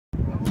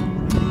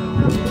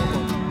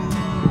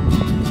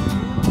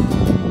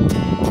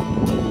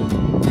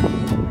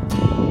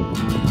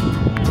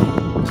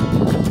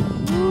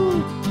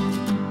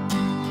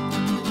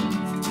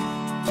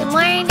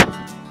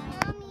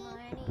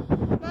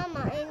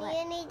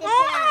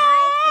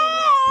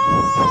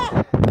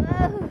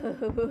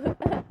What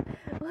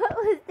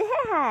was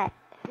that?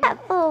 That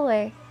for?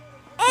 Yeah.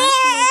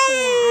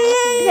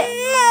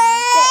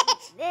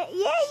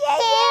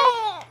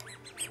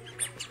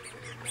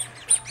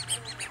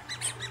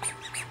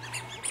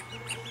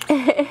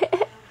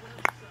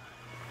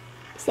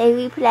 So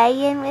we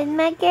playing with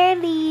my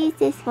girlies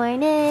this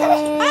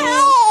morning.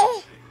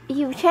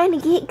 You trying to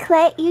get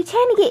Clay? You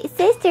trying to get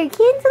Sister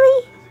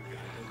Kinsley?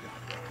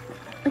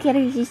 Look at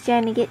her. She's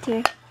trying to get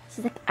to her.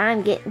 She's like,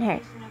 I'm getting her.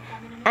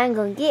 I'm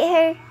gonna get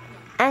her.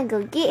 I'm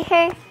gonna get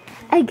her.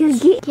 I'm gonna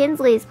get.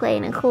 Kinsley is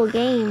playing a cool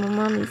game on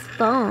Mommy's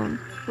phone.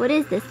 What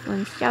is this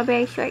one?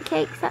 Strawberry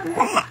shortcake? Something?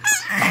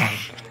 Yeah.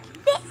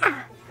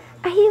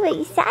 Are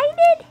you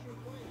excited?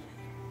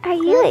 Are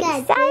you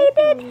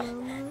excited?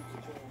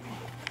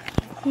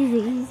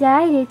 She's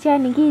excited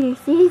trying to get her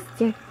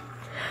sister.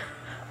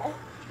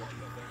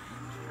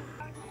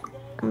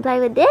 And play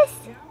with this?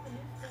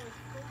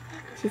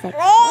 She's like,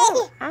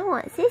 no, I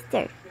want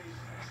sister.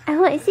 I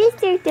want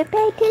sister to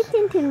pay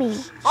attention to me.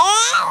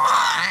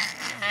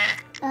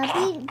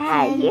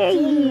 I hear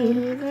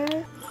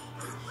you.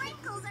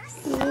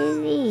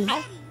 Easy.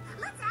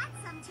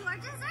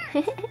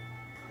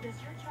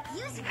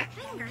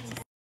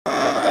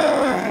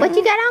 What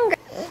you got on?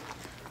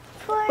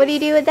 What do you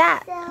do with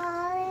that?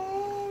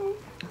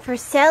 For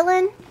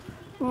selling?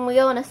 When we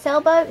go on a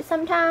sailboat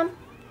sometime?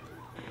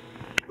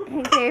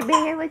 Hey, Claire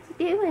Bear, what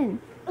you doing?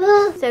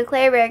 So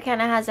Claire Bear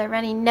kind of has a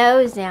runny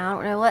nose now. I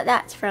don't know what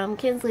that's from.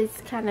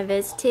 Kinsley's kind of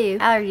is too.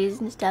 Allergies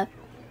and stuff.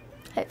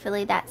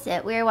 Hopefully that's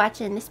it. We're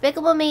watching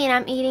Despicable Me and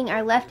I'm eating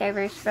our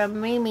leftovers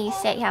from Mimi's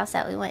steakhouse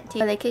that we went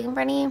to. Are they cook in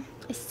front of you?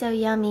 It's so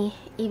yummy,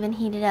 even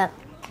heated up.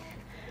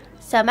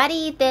 So I'm about to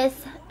eat this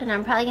and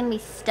I'm probably going to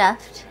be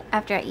stuffed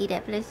after I eat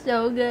it. But it's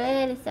so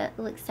good. It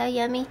looks so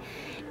yummy.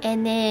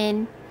 And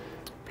then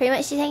pretty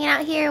much she's hanging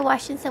out here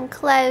washing some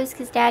clothes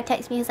because Dad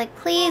texted me. He's like,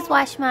 please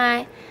wash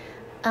my,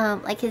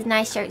 like his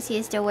nice shirts he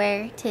used to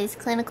wear to his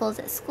clinicals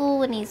at school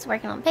when he's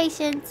working on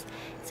patients.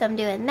 So I'm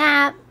doing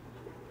that.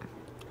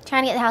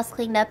 Trying to get the house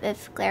cleaned up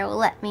if Claire will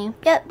let me.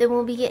 Yep, then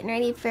we'll be getting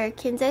ready for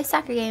Kinsley's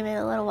soccer game in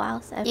a little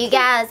while. So you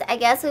guys, I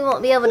guess we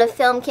won't be able to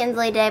film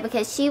Kinsley today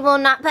because she will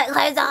not put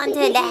clothes on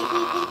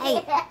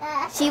today.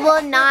 She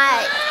will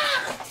not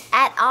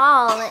at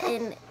all.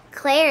 And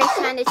Claire is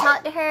trying to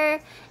talk to her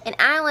and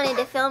I wanted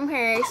to film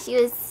her. She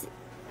was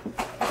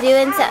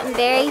doing something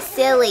very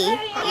silly.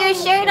 Put your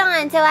shirt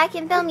on so I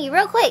can film you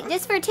real quick,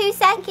 just for 2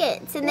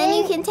 seconds, and then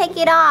you can take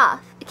it off.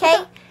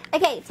 Okay?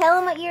 Okay, tell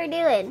them what you were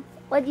doing.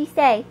 What'd you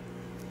say?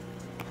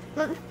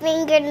 My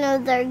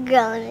fingernails are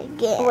growing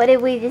again. What did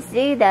we just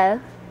do though?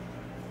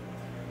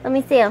 Let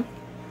me see them.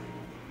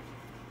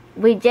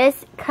 We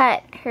just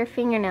cut her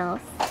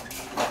fingernails.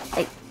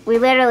 Like, we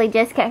literally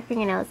just cut her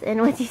fingernails. And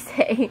what'd you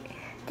say?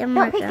 Don't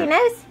pick your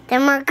nose.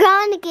 Then we're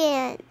growing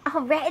again.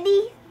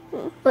 Already?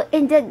 Well,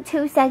 in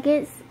 2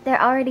 seconds,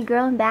 they're already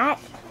growing back.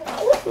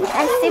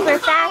 That's super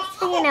fast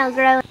fingernail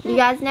growing. You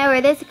guys know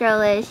where this girl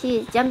is.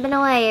 She's jumping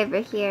away over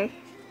here.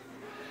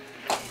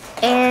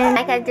 And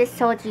like I just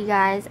told you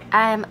guys,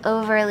 I'm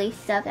overly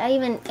stuffed. I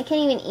can't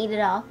even eat it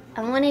all.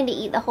 I wanted to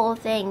eat the whole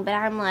thing, but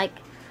I'm like,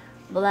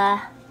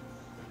 blah.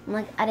 I'm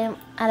like, I'm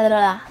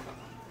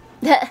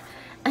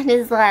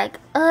just like,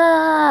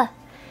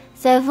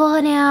 so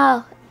full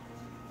now.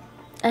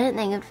 I didn't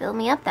think it would fill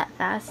me up that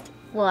fast.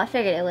 Well, I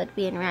figured it would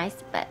be in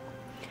rice, but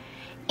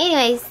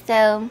anyways,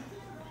 so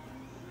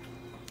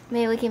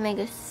maybe we can make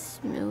a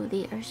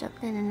smoothie or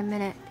something in a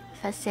minute.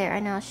 If I say it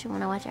right now, she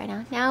want to watch it right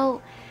now.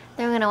 Now,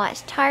 then we're gonna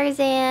watch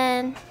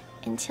Tarzan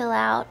and chill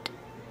out.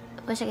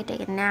 Wish I could take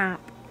a nap.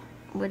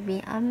 Would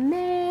be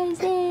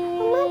amazing.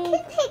 Mom,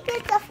 can take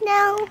this off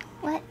now?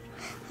 What?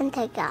 I can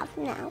take it off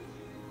now.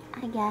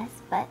 I guess,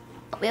 but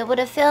won't be able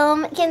to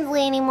film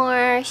Kinsley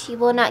anymore. She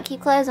will not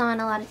keep clothes on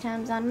a lot of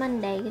times on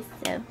Mondays,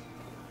 so.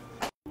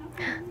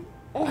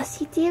 What's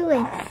she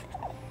doing?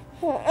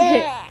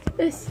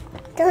 What's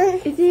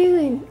she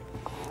doing?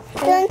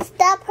 Don't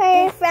stop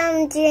her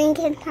from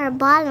drinking her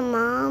bottle,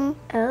 Mom.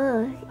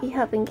 Oh, you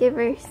helping give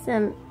her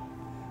some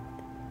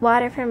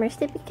water from her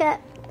sippy cup?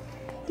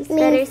 You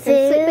fed her some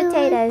sweet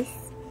potatoes.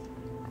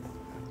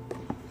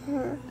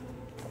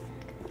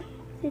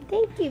 So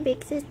thank you,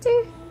 big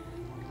sister.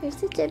 You're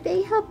such a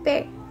big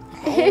helper.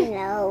 I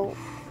know.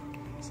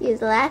 She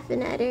was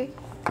laughing at her.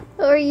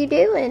 What were you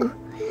doing?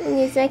 And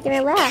you was making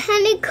her laugh.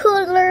 Candy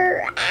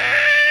cooler.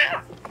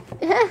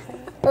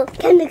 Oh,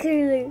 candy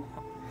cooler.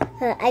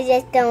 I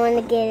just don't want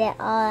to get it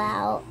all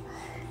out.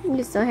 You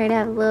just want her to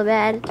have a little bit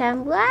at a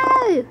time.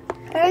 Whoa!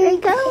 Where are you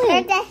Her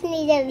going? just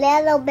needs a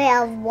little bit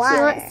of water.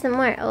 She wants some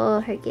more.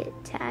 Oh, her get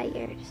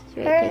tired. She's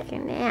ready to take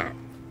her nap.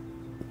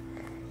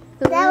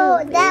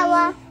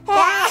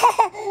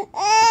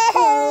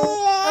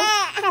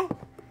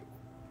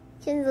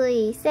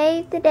 Kinsley,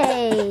 save the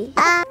day.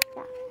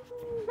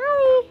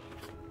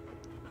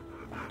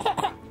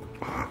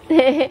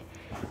 Molly.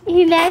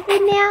 You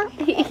laughing now?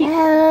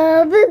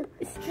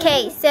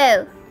 Okay,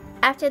 so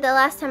after the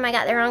last time I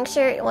got the wrong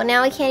shirt, well,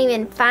 now we can't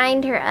even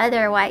find her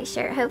other white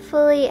shirt.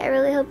 Hopefully, I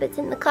really hope it's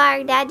in the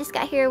car. Dad just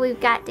got here. We've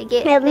got to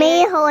get Let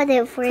me hold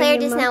it for Claire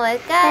you. just now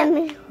woke up,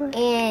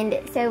 and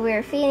so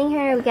we're feeding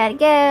her. We gotta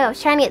go. I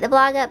was trying to get the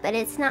vlog up, but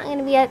it's not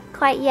gonna be up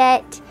quite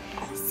yet.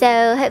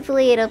 So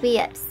hopefully it'll be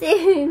up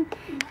soon.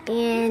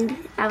 And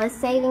I was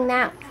saving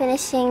that,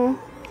 finishing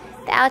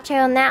the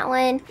outro on that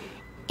one.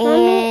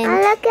 And Mommy,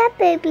 I look at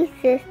baby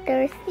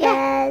sister's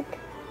dad.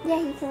 Yeah,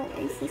 you can look at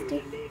your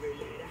sister.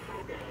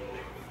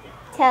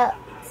 So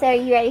are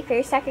you ready for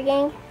your soccer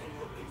game?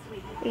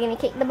 You're gonna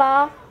kick the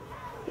ball.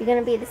 You're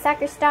gonna be the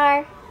soccer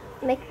star.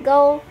 Make a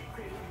goal.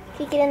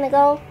 Kick it in the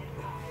goal.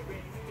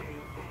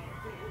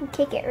 And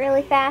kick it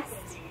really fast.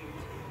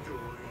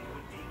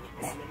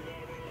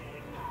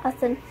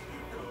 Awesome.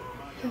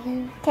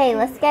 Okay,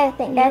 let's go. I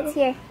think Dad's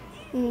here.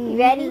 You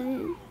ready?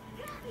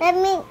 Let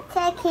me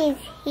check his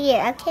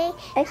here, okay?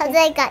 Because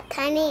I got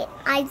tiny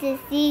eyes to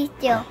see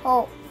the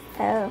hole.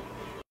 Oh.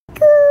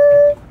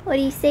 Good. What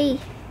do you see?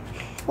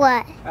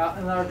 What? Out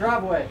in our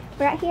driveway.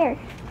 Right here.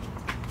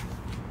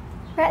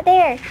 Right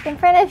there. In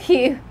front of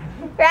you.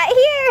 Right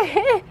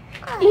here.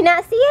 You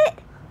not see it?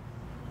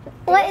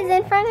 What is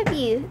in front of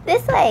you?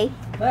 This way.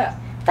 That.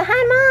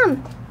 Behind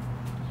Mom.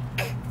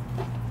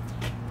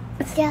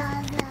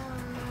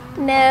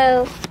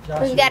 No.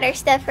 We've got our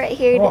stuff right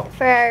here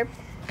for our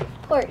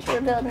porch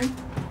we're building.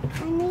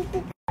 I need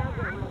to...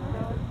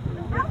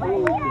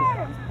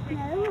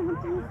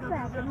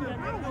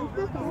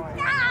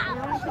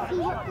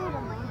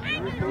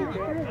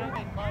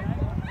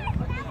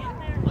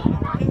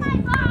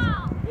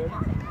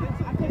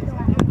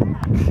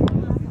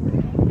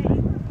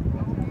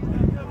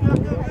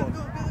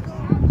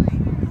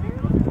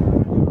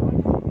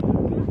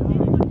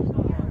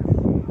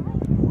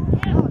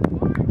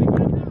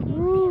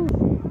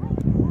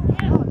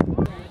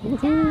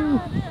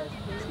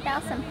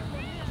 Awesome.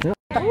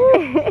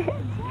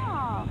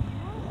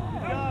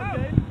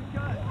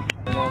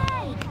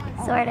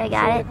 Sorta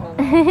got it.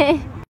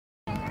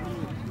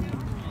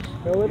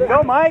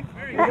 Go, Mike.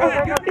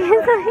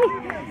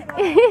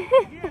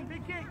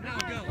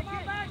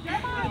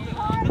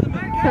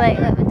 Like,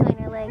 look between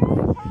her legs.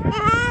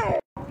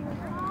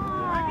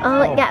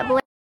 Oh, it got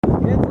black.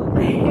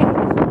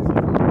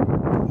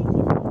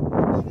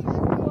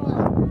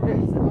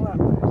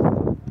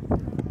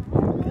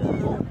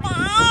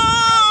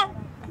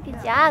 Good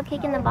job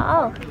kicking the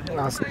ball.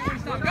 Awesome.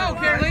 Go,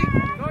 Kinsley.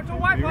 Go to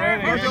white player.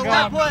 Go to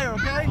white player,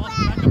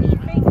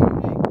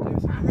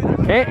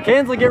 okay?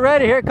 Kinsley, get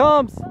ready. Here it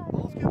comes.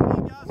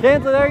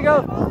 Kinsley, there you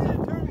go.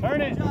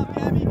 Turn it. Good job,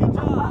 Gabby. Good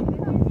job.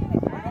 Go.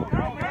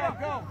 Turn it.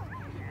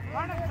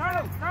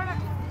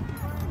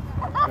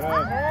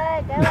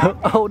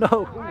 Oh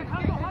no.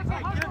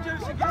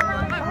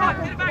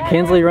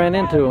 Kinsley ran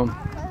into him.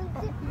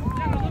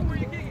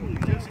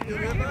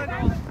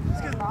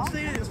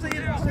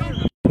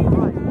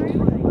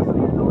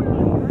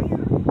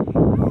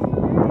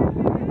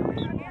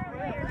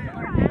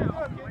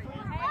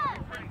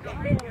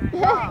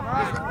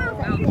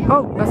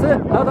 Oh, that's it.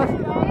 Oh, that's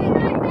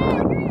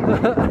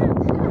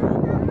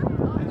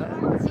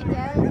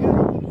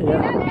yeah.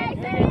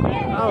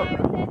 Oh.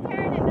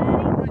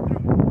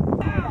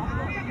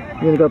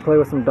 You gonna go play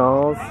with some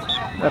dolls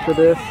after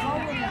this?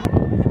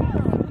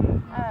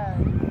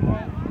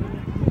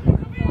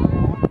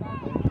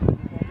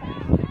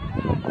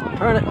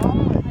 Turn it.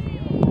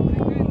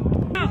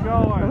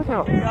 Look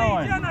how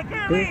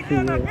big he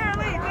is.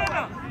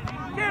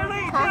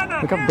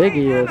 Look how big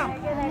he is,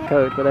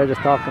 Coach, but they're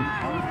just talking.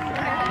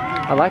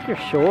 I like your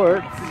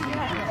shorts.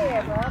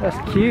 That's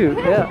cute.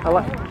 Yeah, I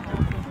like.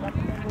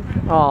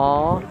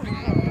 Aww.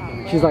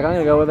 She's like, I'm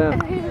gonna go with them.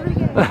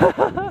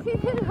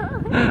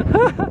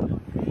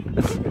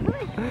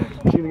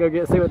 She's gonna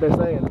go see what they're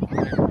saying.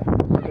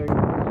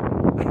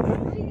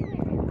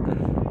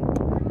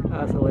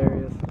 That's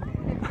hilarious.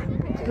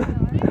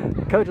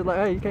 Coach is like,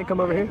 hey, you can't come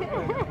over here.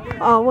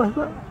 Oh, what's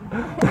up?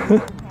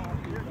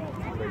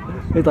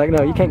 He's like,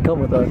 no, you can't come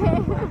with us.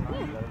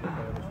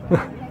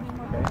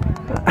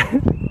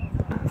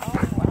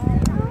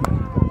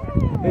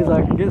 He's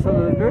like, get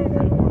something to drink.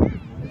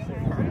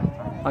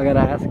 I gotta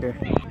ask her.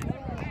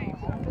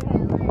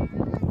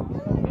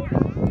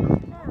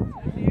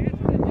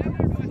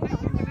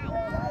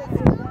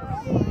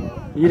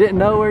 You didn't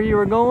know where you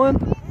were going?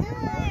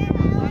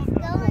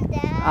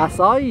 I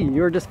saw you.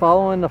 You were just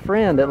following a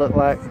friend, it looked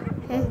like.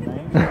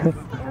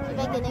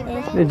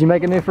 Did you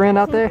make a new friend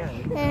out there?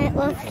 It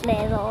was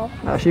little.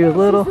 Oh, she was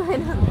little?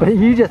 But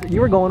you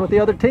were going with the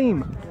other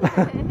team.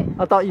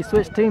 I thought you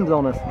switched teams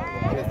on us.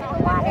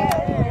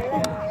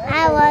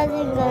 I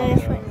wasn't going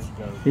to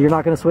switch. You're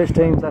not going to switch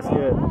teams? That's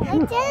good. I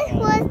just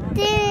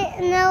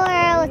didn't know where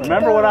I was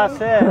Remember what I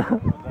said.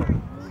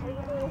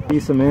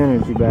 Use some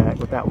energy back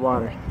with that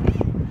water.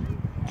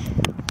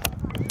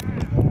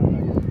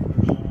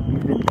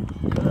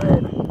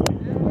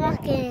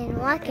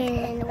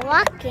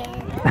 Walking.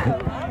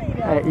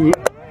 Hey, you.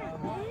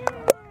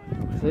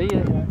 See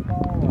ya.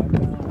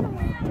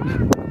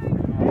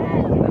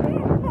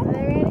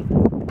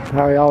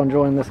 How are y'all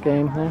enjoying this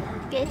game? Huh?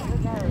 Good.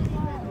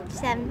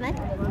 having fun?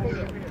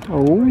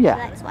 Oh, She yeah.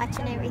 likes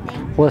watching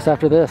everything. What's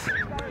after this?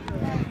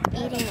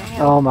 Eating, I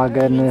hope. Oh, my Eating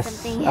goodness.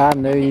 something. I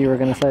knew you were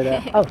going to say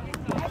that. Oh,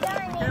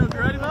 Caleb, you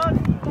ready, bud?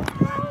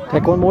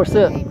 take one more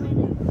sip. Hey.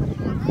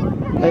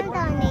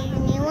 Don't need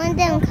me. One of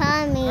them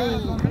call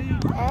me.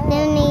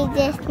 They need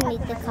just me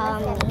to call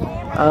me.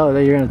 Oh,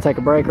 you're going to take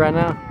a break right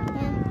now?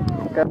 Yeah.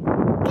 Okay.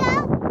 Go,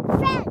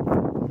 friend.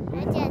 I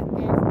just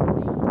did.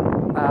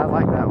 I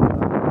like that one.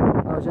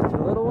 Oh, it's just a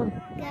little one?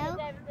 Go,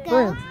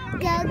 Friends.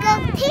 go, go,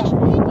 team.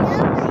 Go,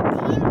 my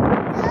team.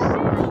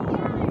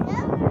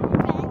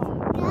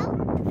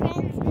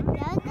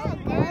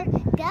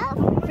 Go,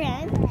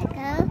 friends.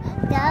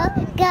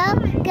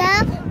 Go,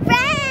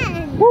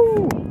 friends.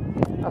 Woo!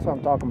 That's what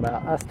I'm talking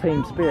about. That's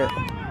team spirit.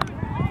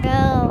 Go.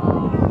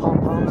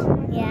 Pom-poms.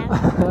 Yeah.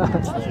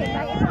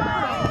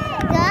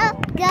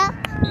 Go,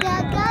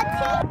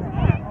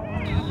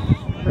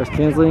 team. There's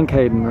Kinsley and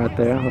Caden right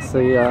there. Let's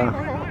see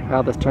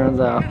how this turns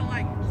out.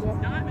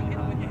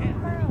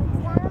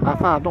 High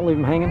five. Don't leave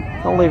him hanging.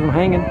 Don't leave him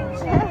hanging.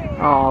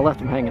 Oh, I left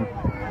him hanging.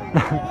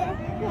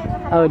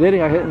 Oh, did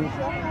he? I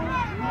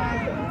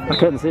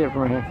couldn't see it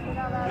from here.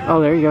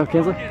 Oh, there you go,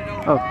 Kinsley.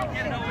 Oh.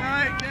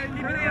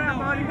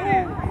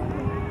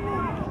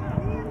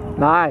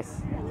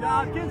 Nice. Good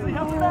job, Kinsley,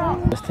 help him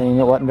out. This team,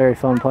 it wasn't very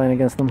fun playing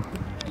against them.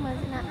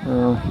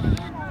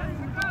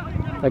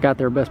 They got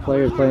their best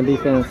players playing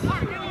defense.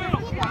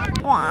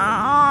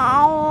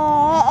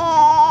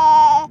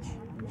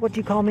 What'd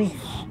you call me?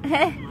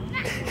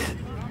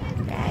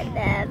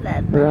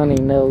 Runny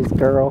nose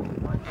girl.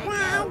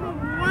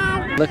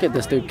 Look at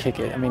this dude kick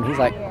it. I mean, he's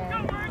like,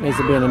 needs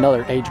to be in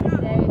another age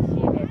group.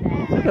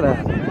 Look at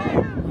that.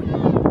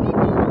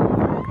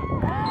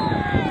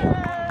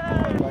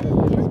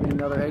 Needs to be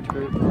another age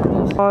group.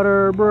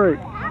 Water break.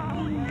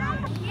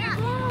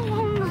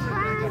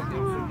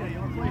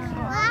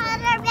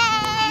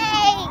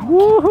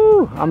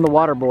 Woohoo! I'm the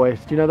water boy.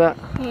 Do you know that?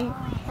 I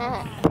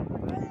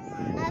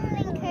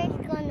think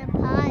Kurt's going to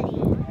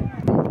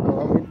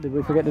potty. Did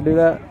we forget to do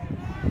that?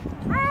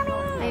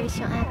 Maybe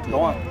she'll have to.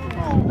 Go on.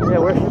 Yeah,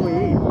 where should we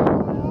eat?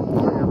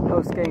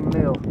 Post-game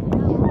meal.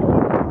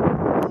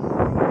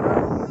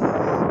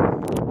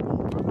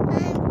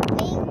 I'm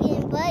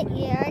thinking, but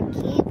you're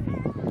cute.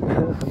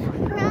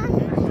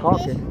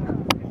 Talking.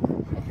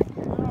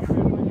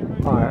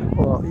 Alright,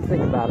 well, you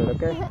think about it,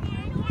 okay?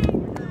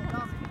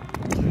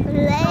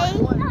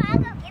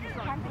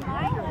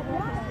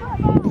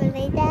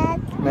 Play, Dad.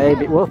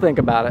 Maybe. We'll think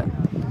about it.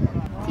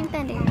 Team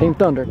Thunder. Team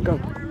Thunder, go.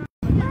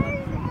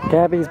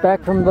 Gabby's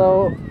back from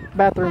the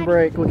bathroom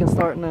break. We can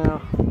start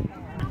now.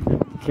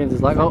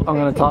 Kinsley's like, oh, I'm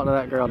going to talk to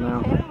that girl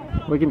now.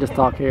 We can just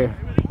talk here.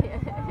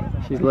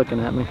 She's looking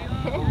at me.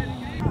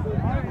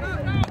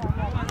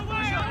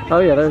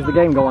 Oh yeah, there's the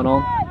game going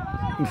on.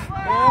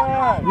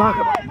 Knock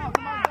it.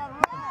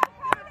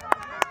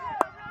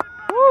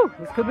 Woo!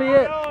 This could be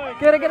it.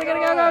 Get it, go,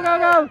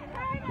 go.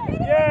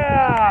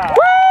 Yeah!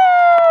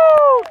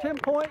 Woo!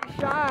 10-point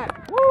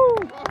shot. Woo!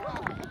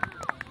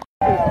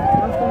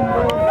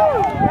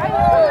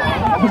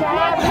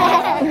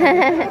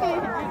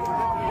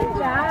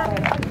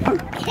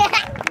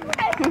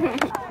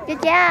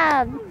 Good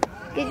job.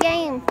 Good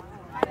game.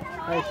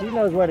 Hey, she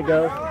knows where to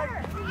go.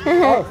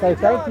 Oh, say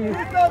thank you.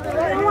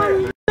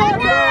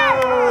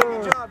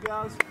 Good job,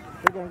 guys.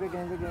 Good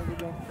game.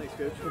 Thanks,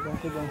 Coach.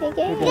 Good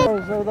game.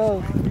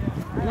 Those.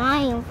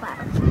 Lion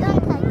flowers.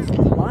 Don't touch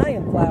them.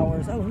 Lion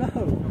flowers. Oh no.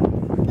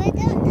 But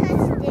don't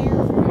touch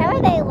them. How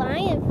are they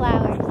lion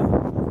flowers?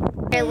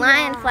 They're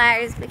lion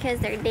flowers because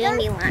they're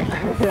dandelions.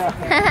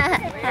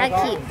 How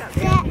cute.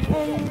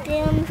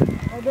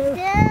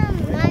 Them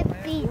might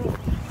be,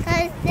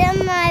 because them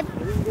might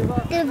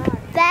the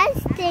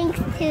best things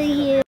to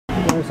you.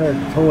 There's her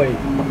toy.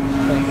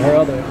 Her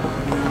other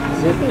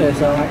zip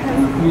this. I like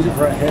use it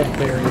for a head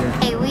barrier.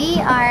 Hey,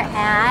 we are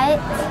at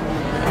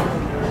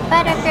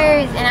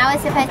Butterkers, and I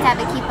was supposed to have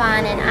a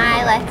coupon, and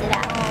I left it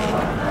at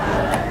home.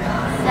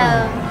 So,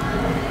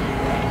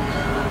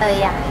 oh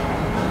yeah.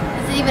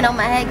 It's even on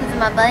my head because of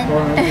my bun.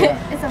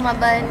 It's on my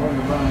bun.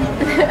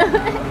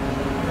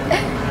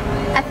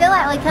 I feel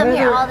like we come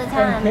here all the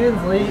time.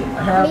 Kinsley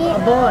have a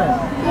bun.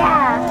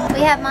 Yeah,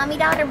 we have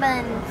mommy-daughter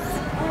buns,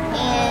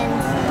 and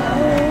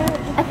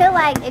I feel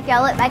like if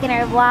y'all look back in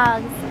our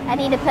vlogs, I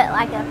need to put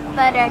like a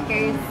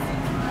Butterkers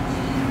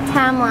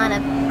timeline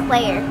of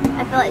Claire.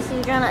 I feel like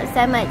she's grown up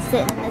so much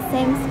sitting in the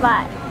same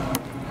spot.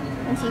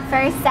 When she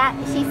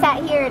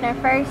sat here in her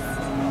first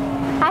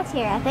high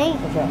chair, I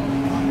think. Okay.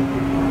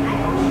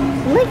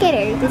 Look at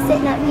her, just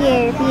sitting up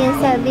here, being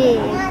so big.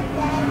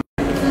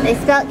 They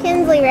spelled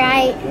Kinsley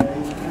right.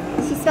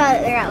 She spelled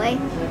it the right way.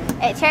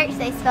 At church,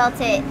 they spelled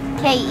it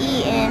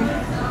K-E-N,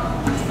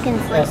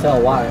 Kinsley.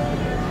 S-L-Y.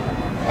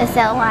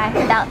 S-L-Y,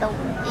 without the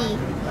E.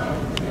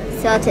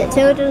 Spelled it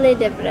totally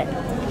different.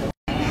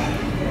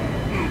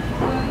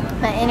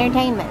 My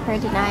entertainment for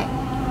tonight.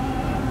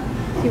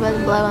 She was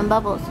blowing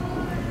bubbles.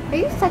 Are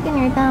you sucking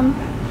your thumb?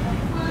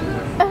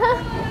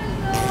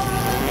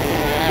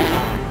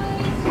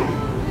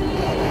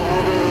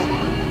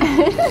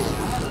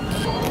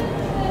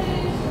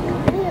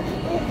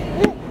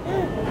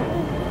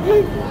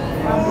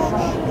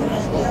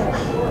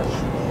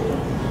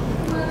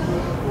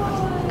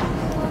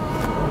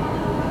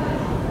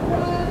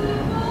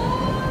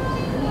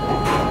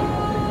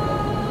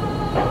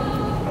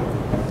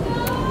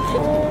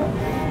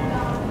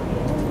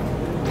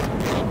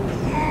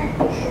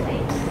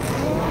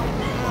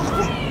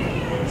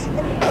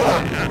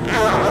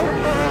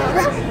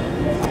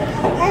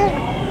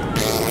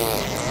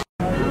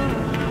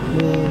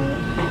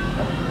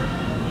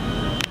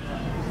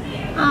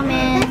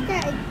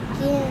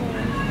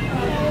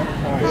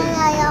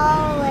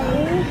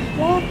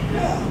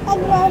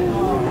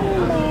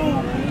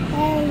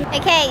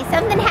 Okay,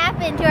 something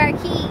happened to our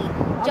key,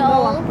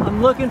 Joel.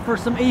 I'm looking for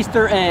some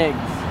Easter eggs.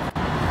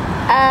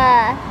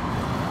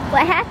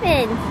 What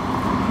happened?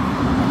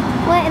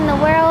 What in the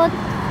world?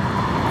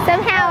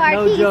 Somehow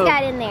our keys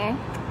got in there.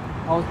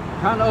 I was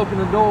trying to open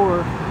the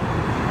door.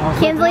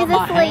 Kinsley's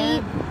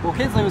asleep. Well,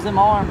 Kinsley was in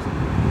my arms.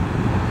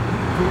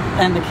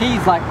 And the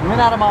keys like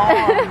went out of my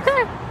arms.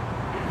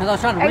 Because I was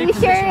trying to Are you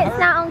sure reposition it's her.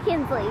 not on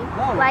Kinsley?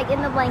 No. Like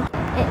in the blanket.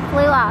 It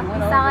flew off. You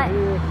saw it?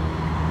 Here.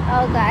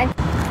 Oh gosh.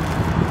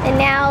 And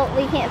now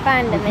we can't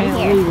find them in Can't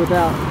here. leave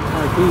without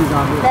our keys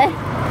on here.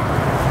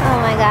 Oh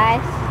my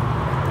gosh.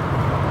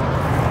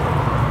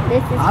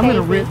 This is I'm crazy.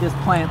 gonna rip this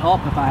plant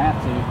up if I have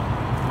to.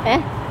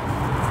 Okay,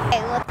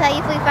 we'll tell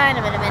you if we find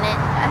them in a minute.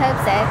 I hope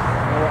so.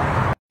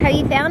 Have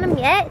you found them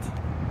yet?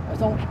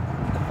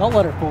 Don't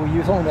let her fool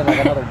you. It's only been like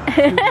another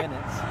 2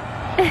 minutes.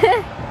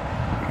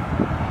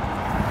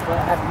 But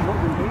have you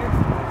looked in here?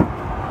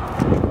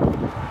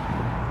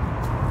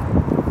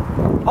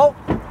 Oh,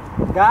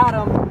 got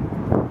him.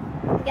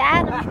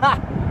 Got them.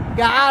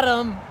 Got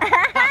him.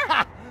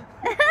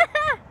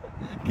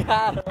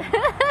 Got him.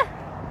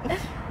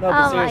 No, but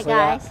Oh my seriously,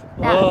 gosh.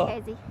 That was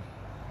crazy.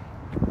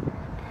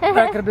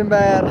 That could have been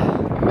bad.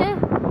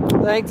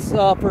 Thanks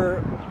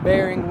for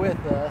bearing with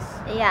us.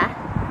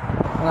 Yeah.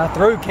 And I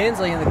threw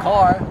Kinsley in the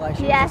car like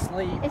she was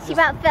asleep. And she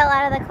about fell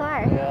out of the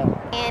car. Yeah.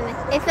 And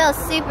it feels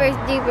super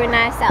duper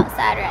nice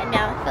outside right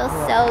now. It feels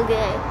so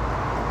good.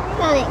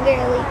 Don't it,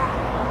 girly?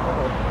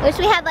 Wish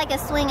we had like a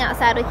swing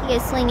outside we could go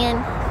swing in.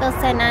 It feels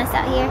so nice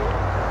out here.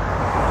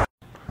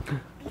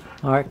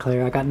 All right,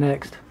 Claire, I got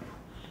next.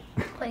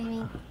 What do you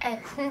mean?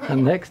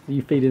 I'm next.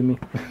 You feeding me.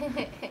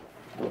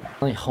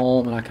 Finally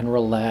home and I can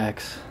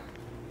relax.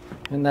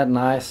 Isn't that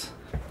nice?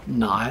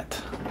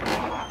 Not.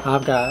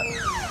 I've got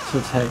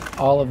to take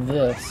all of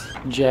this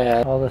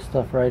jazz, all this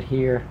stuff right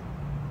here,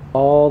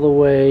 all the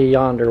way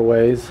yonder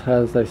ways,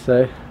 as they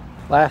say.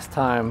 Last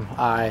time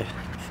I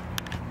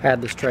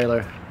had this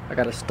trailer, I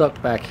got it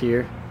stuck back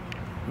here,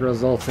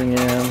 resulting in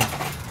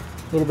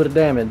a little bit of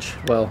damage.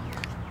 Well,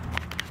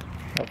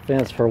 that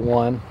fence for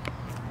one,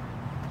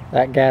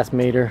 that gas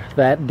meter,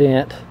 that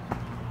dent,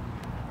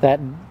 that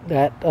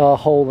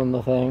hole in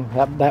the thing,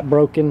 that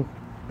broken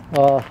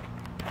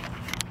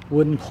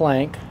wooden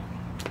plank,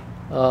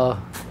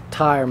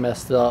 tire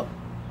messed up.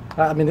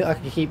 I mean, I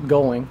could keep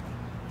going,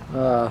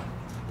 but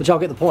y'all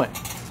get the point.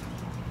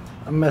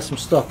 I messed some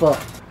stuff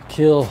up,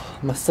 kill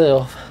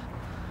myself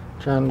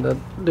trying to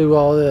do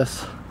all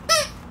this.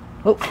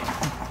 Oh,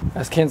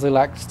 as Kinsley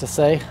likes to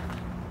say,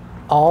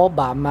 all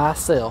by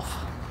myself.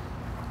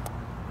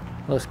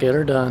 Let's get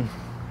her done.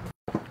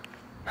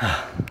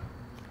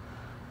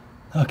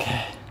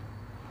 Okay.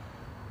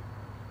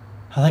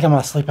 I think I'm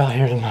gonna sleep out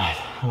here tonight.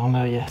 I don't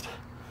know yet.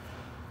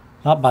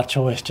 Not by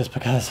choice, just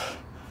because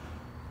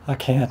I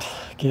can't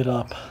get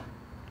up.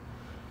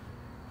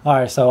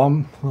 Alright, so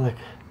I'm like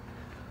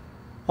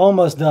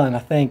almost done. I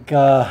think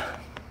the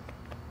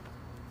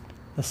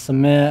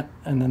cement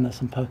and then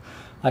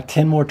like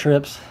 10 more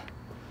trips,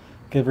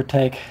 give or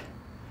take.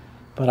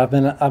 But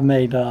I've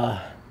made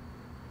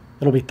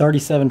it'll be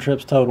 37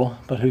 trips total,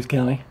 but who's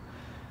counting?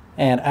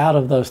 And out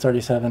of those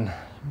 37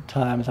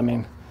 times, I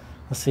mean,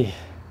 let's see,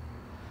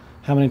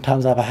 how many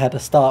times have I had to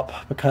stop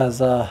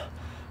because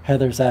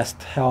Heather's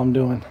asked how I'm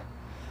doing?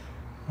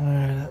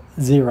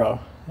 0.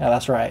 Yeah,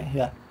 that's right.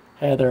 Yeah,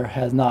 Heather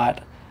has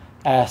not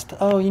asked,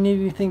 oh, you need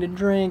anything to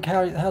drink?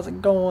 How's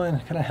it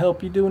going? Can I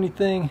help you do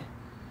anything?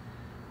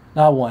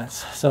 Not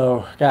once.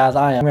 So, guys,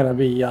 I am going to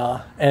be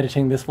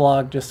editing this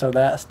vlog just so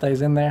that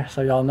stays in there,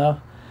 so y'all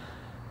know.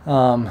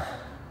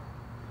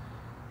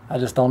 I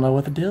just don't know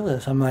what the deal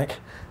is. I'm like,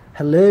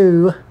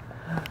 hello,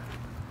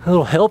 a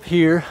little help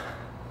here.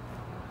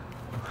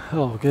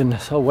 Oh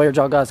goodness. Oh, where'd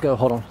y'all guys go?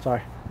 Hold on,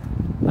 sorry.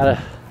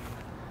 I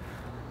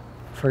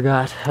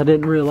forgot. I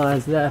didn't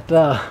realize that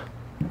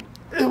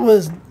it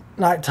was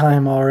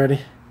nighttime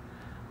already.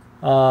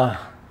 But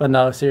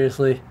no,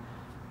 seriously.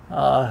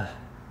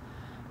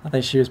 I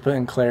think she was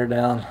putting Claire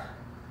down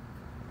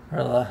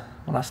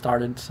when I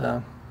started,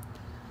 so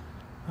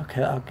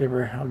okay, I'll give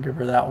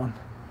her that one.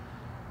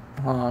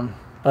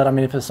 But I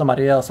mean, if it's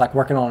somebody else like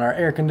working on our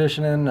air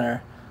conditioning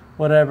or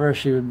whatever,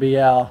 she would be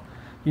out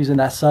using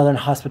that southern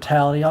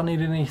hospitality. Y'all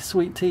need any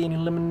sweet tea, any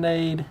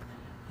lemonade,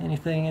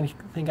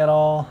 anything at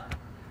all?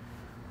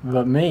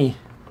 But me,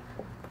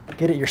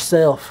 get it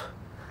yourself.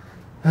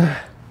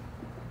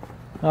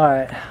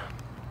 Alright,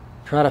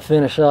 try to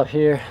finish up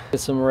here, get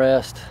some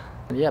rest.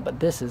 Yeah, but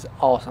this is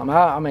awesome.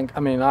 I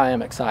mean, I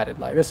am excited.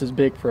 Like, this is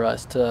big for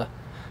us to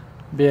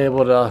be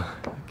able to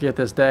get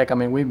this deck. I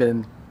mean, we've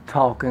been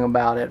talking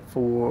about it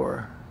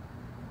for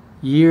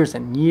years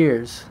and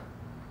years,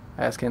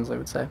 as Kinsley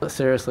would say. But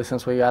seriously,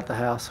 since we got the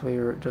house,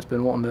 we've just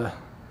been wanting to,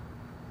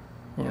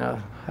 you know,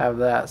 have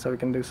that so we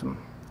can do some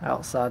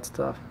outside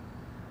stuff.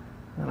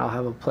 And I'll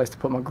have a place to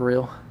put my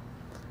grill.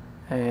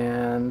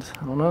 And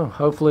I don't know,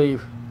 hopefully,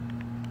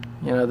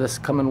 you know, this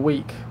coming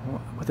week,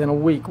 within a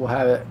week, we'll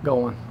have it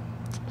going.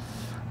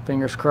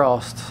 Fingers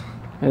crossed.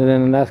 And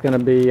then that's going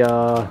to be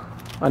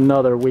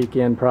another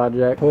weekend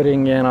project.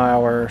 Putting in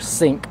our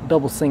sink,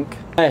 double sink.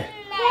 Hey,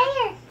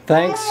 Claire.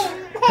 thanks.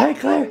 Hey,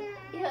 Claire.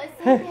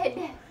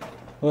 Hey.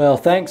 Well,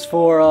 thanks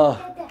for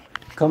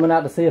coming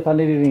out to see if I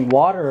needed any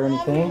water or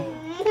anything.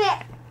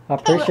 I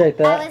appreciate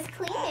that. I was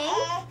cleaning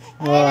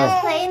and I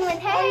was playing with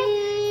her.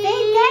 Say,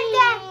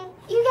 Dada,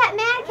 you got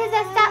mad because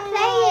I stopped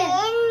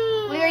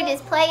playing. We were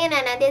just playing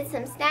and I did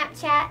some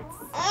Snapchats.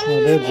 Oh,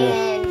 did you?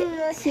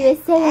 And she was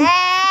saying,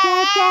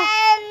 Dada,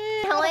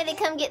 I wanted to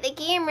come get the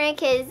camera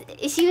because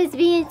she was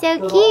being so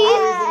cute. The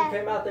only reason you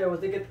came out there was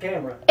to get the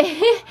camera,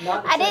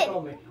 not to check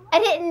on me. I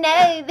didn't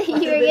know that you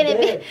were gonna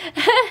be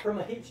from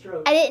a heat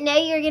stroke. I didn't know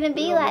you were gonna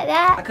be like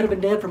that. I could have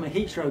been dead from a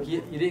heat stroke. You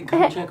didn't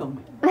come and check on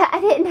me. But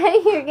I didn't know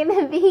you were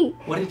gonna be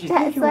What did you that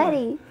think you were?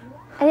 sweaty.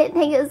 I didn't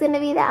think it was gonna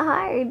be that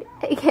hard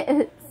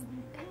because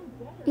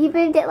you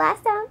moved it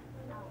last time.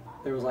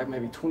 There was like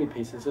maybe 20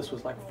 pieces. This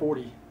was like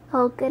 40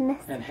 Oh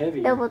goodness. and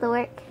heavy. Double the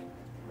work.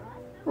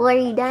 Well, are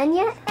you done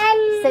yet?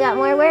 Still got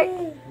more work?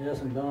 Yes,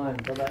 I'm done.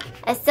 Go back.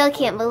 I still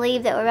can't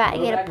believe that we're about to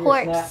Go get back a to your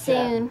porch Snapchat.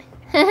 soon.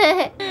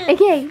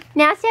 Okay,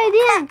 now show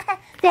them.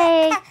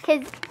 Say,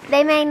 because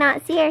they may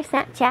not see our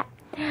Snapchat.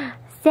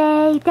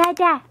 Say,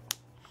 Dada.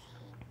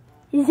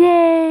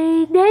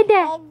 Say,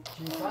 Dada.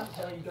 She was trying to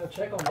tell you to go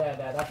check on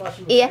Dad. I thought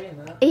she was Yeah.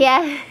 saying that.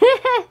 Yeah.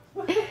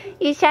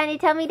 You're trying to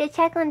tell me to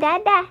check on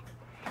Dada.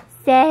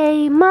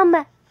 Say,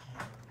 Mama.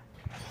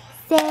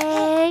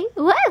 Say,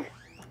 whoa.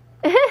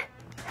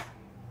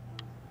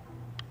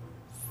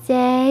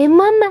 Say,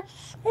 Mama.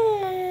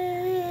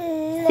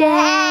 Say,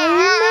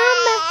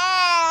 Mama.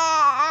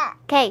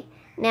 Okay,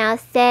 now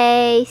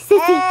say,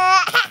 Sissy.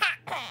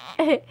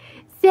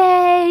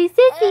 Say,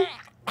 Sissy.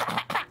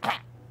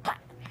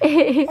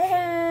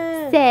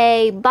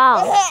 Say,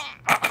 ball.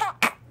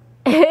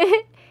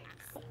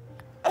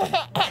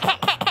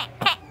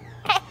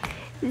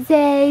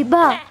 Say,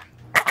 ball.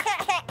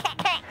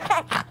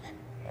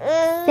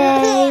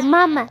 Say,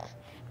 Mama.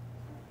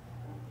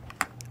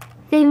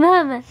 Say,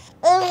 Mama.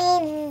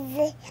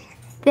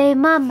 Say,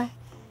 Mama.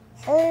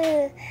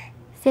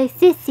 Say,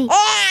 Sissy.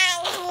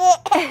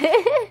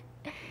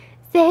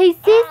 Say,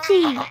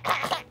 Sissy.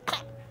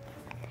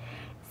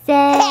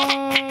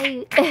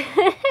 Say,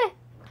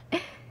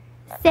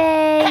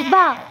 say,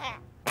 ball.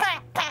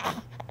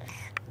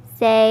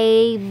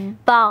 Say,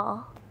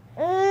 ball.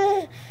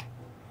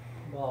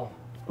 Ball.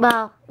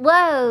 Ball.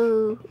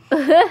 Whoa.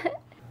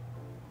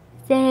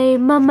 Say,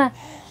 Mama.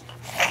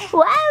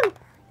 Whoa.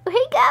 Where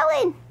you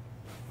going?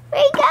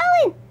 Where you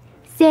going?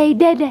 Say,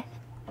 Dada.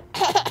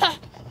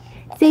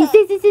 Say,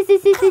 sissy, sissy,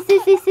 sissy,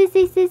 sissy,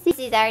 sissy, sissy.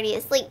 She's already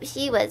asleep.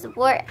 She was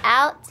wore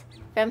out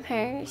from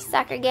her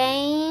soccer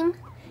game.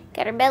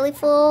 Got her belly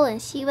full,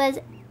 and she was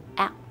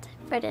out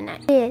for the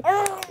night. You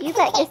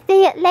like to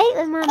stay up late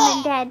with Mama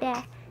and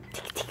Dada.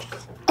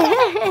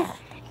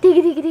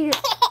 Digga, digga, digga.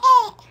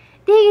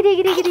 Digga,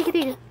 digga, digga, digga,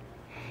 digga.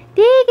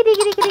 Digga, digga,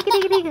 digga, digga,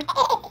 digga, digga.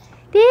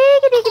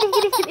 Digga, digga,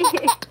 digga, digga,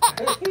 digga.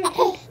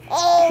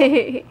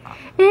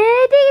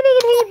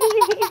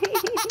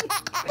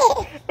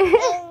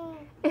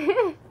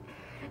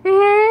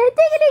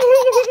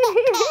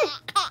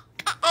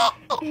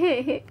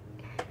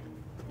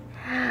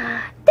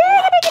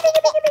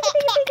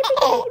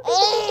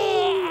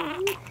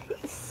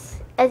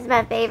 That's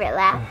my favorite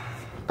laugh.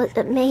 Look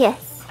at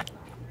Miss.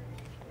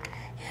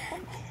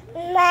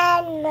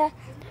 Mama.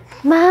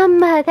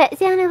 Mama. That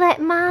sounded like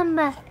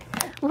Mama.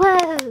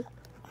 Whoa.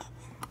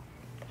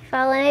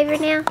 Falling over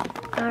now?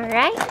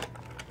 Alright.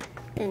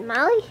 And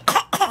Molly?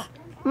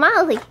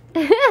 Molly.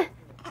 See,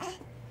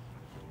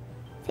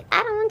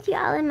 I don't want you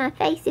all in my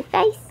facey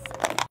face.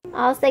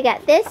 I also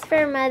got this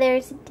for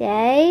Mother's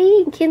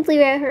Day. Kinsley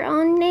wrote her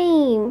own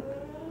name.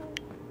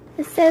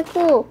 It's so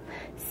cool.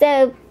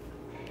 So,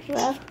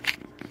 well.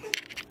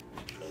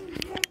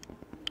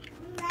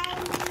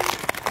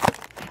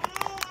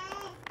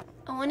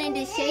 I wanted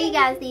to show you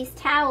guys these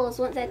towels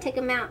once I took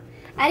them out.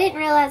 I didn't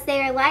realize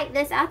they were like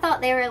this. I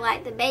thought they were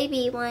like the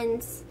baby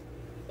ones,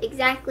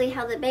 exactly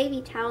how the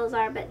baby towels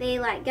are, but they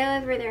like go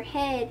over their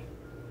head,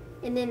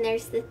 and then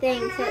there's the thing,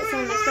 so it's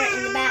on the front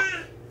and the back.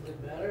 Is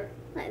it better?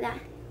 Like that.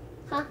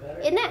 Huh? Better?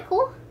 Isn't that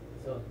cool?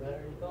 So it's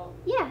better, you thought?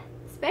 Yeah,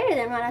 it's better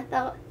than what I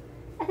thought.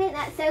 I think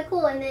that's so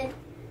cool. And then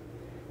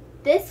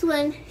this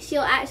one,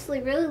 she'll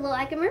actually really look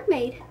like a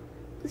mermaid.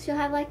 She'll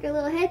have like her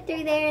little head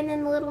through there and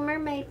then the little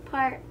mermaid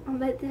part on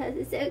both sides.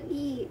 It's so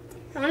cute.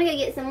 I'm gonna go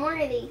get some more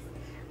of these.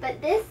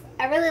 But this,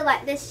 I really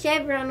like this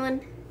chevron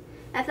one.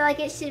 I feel like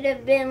it should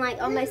have been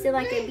like almost in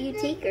like a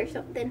boutique or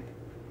something.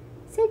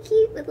 So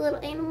cute with little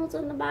animals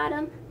on the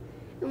bottom.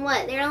 And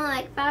what, they're only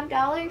like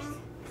 $5?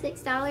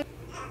 $6?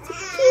 So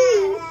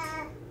cute.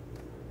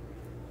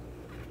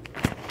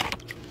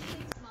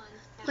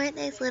 Weren't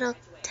those little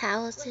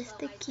towels just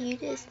the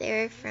cutest?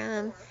 They're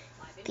from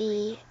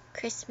the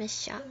Christmas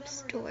shop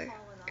store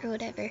or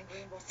whatever.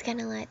 It's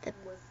kind of like the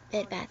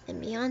Bed Bath &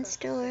 Beyond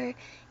store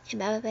and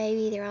Baba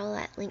Baby. They're all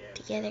like linked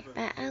together.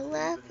 But I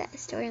love that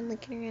store and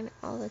looking around at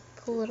all the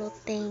cool little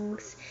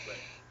things.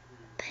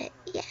 But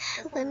yeah,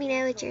 let me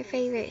know what your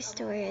favorite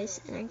store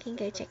is and I can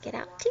go check it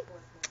out too.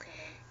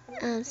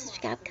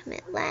 Subscribe,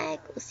 comment, like.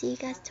 We'll see you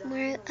guys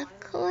tomorrow, of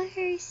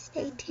course.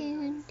 Stay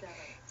tuned.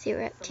 See what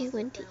we're up to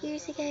 1 2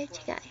 years ago.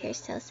 Check out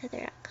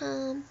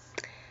HairStylistHeather.com.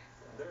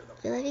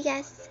 We love you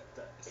guys.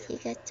 See you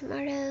guys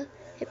tomorrow.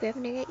 Hope you're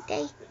having a great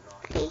day.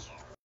 Bye.